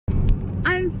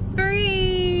I'm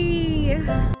free!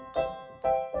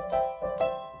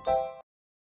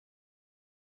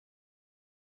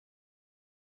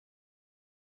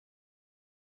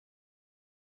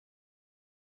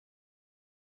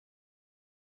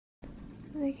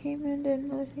 They came in, did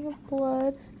another thing of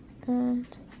blood, and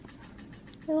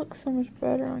it looks so much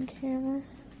better on camera.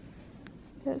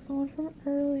 That's the one from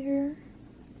earlier.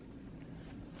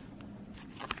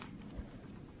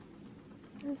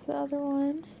 There's the other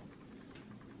one.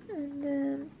 And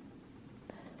then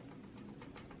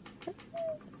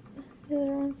the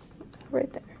other one's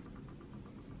right there.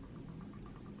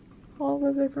 All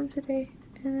the good from today.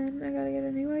 And then I gotta get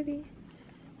a new IV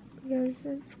because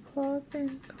it's clogged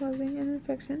and causing an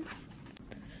infection.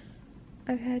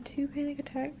 I've had 2 panic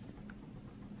attacks.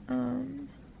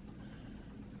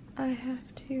 I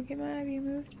have to get my IV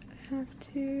moved. I have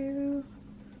to,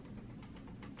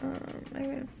 I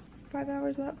went 5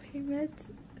 hours without pain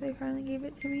meds. They finally gave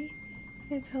it to me.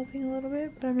 It's helping a little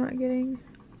bit, but I'm not getting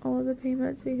all of the pain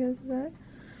meds because of that.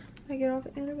 I get off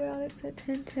antibiotics at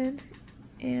 10:10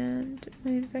 and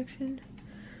my infection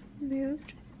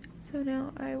moved. So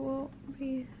now I will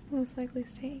be most likely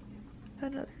staying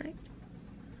another night.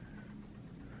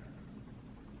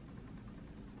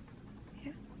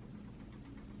 Yeah.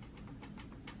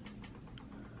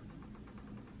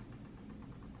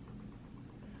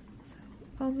 So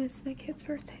I'll miss my kid's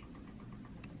birthday.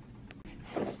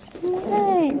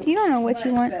 What? You don't know what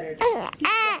you want. Well,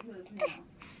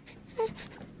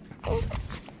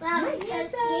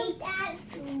 just eat that.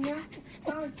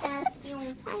 Don't that you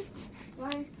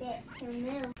want it to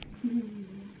move.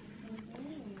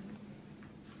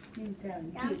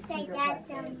 Don't say that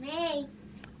to me.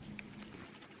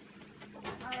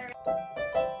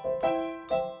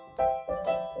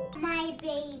 My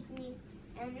baby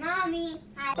and mommy.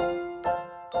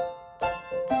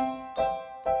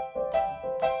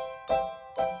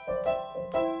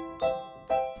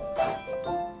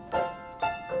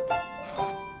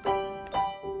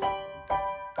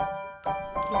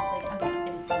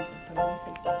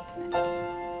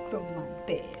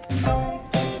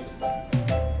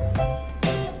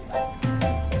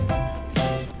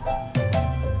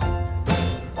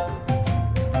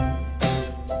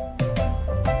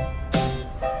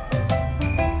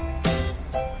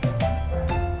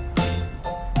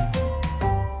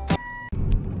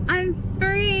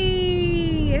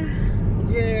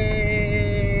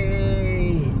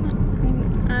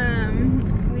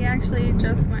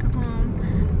 Just went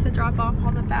home to drop off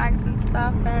all the bags and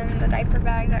stuff and the diaper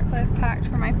bag that Cliff packed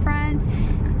for my friend,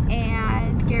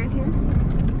 and Garrett's here.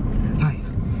 Hi.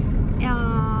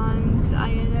 And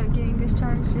I ended up getting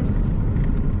discharged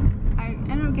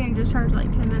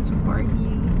like 10 minutes before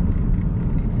he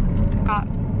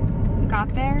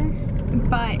got there,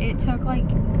 but it took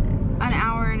like an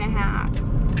hour and a half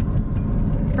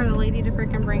for the lady to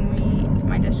freaking bring me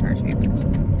my discharge papers.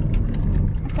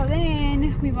 So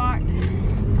then we walked,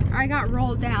 I got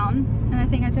rolled down, and I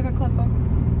think I took a clip of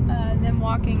them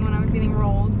walking when I was getting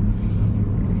rolled.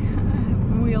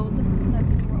 Wheeled, that's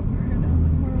the word.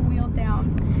 We're wheeled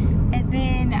down. And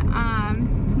then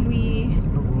we...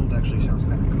 The world actually sounds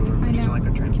kind of cool. I know. She's like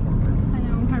a transformer. I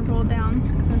know, I rolled down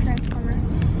because I'm a transformer.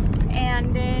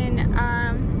 And then,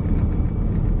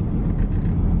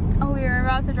 we were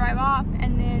about to drive off,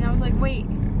 and then I was like, wait.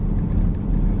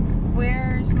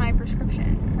 Where's my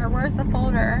prescription, or where's the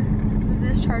folder, the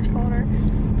discharge folder?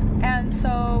 And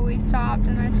so we stopped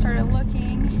and I started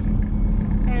looking,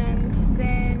 and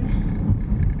then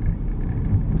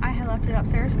I had left it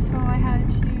upstairs, so I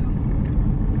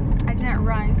didn't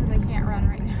run because I can't run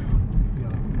right now.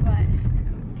 Yeah. But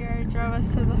Garrett drove us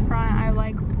to the front. I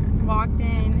like walked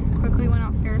in, quickly went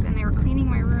upstairs, and they were cleaning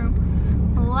my room.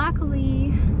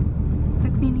 Luckily, the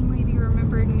cleaning lady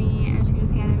remembered me and she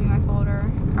just handed me my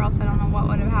folder, or else I don't know what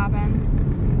would have happened,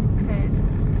 because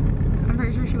I'm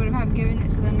pretty sure she would have given it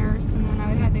to the nurse, and then I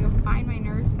would have had to go find my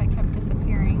nurse that kept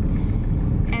disappearing.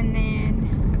 And then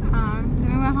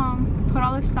we went home, put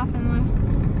all this stuff in the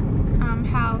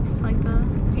house, like the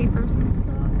papers and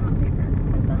stuff, not papers,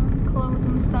 but the clothes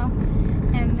and stuff,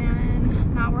 and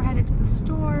then now we're headed to the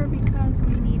store because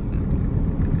we need food.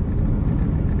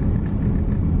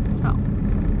 So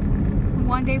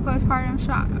 1 day postpartum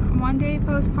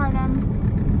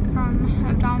from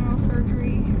abdominal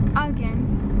surgery again,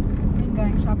 and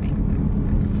going shopping.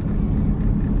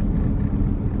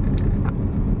 So,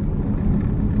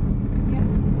 yeah.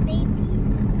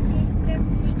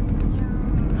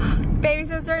 Baby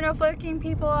sister, no flicking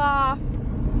people off.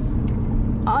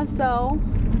 Also,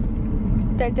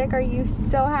 Dick, are you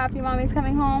so happy mommy's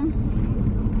coming home?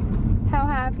 How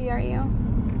happy are you?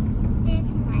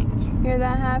 This much. You're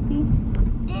that happy?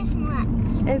 This much.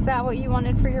 Is that what you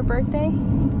wanted for your birthday?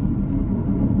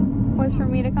 Was for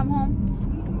me to come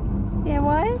home? It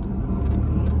was?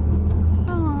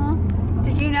 Aww.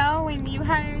 Did you know when you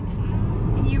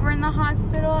were in the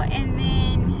hospital and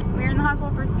then we were in the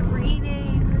hospital for 3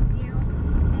 days with you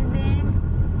and then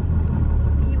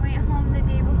you went home the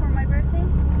day before my birthday?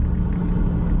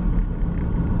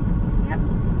 Yep.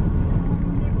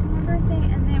 The day before my birthday,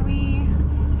 and then we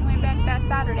went back that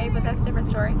Saturday, but that's a different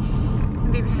story.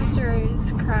 And baby sister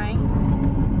is crying.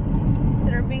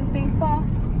 Did her pink fall?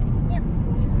 Yep.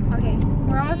 Okay,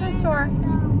 we're almost in the store.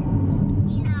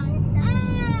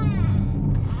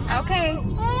 Okay.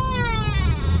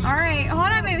 Alright,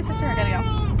 hold on, baby sister. I gotta go.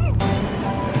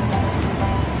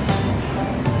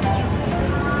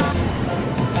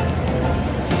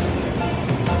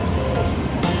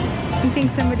 You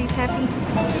think somebody's happy?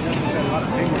 Got a lot of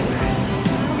big ones there.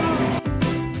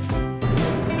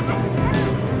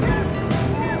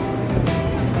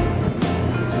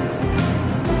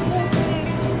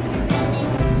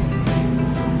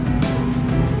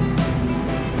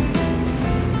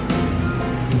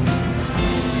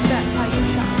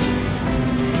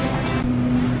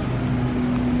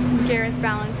 Garrett's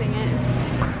balancing it.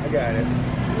 I got it.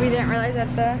 We didn't realize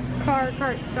that the car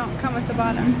carts don't come at the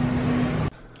bottom.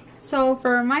 So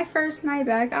for my first night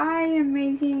back, I am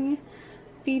making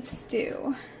beef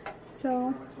stew.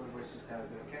 So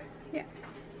yeah.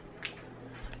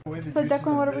 So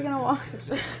Deklan, what are we gonna watch?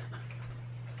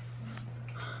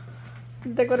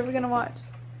 Deklan, what are we gonna watch?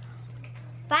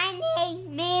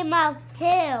 Finding Nemo 2.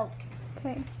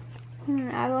 Okay.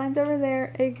 And Adeline's over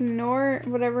there. Ignore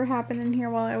whatever happened in here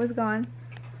while I was gone.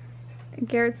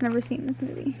 Garrett's never seen this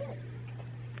movie.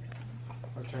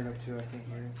 I'll turn up too, I can't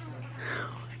hear it.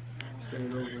 Spin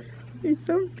it over. You're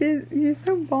so busy. You're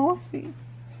so bossy.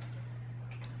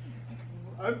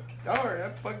 I'm sorry, I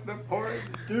fucked up part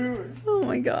of the stew. Oh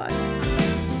my god.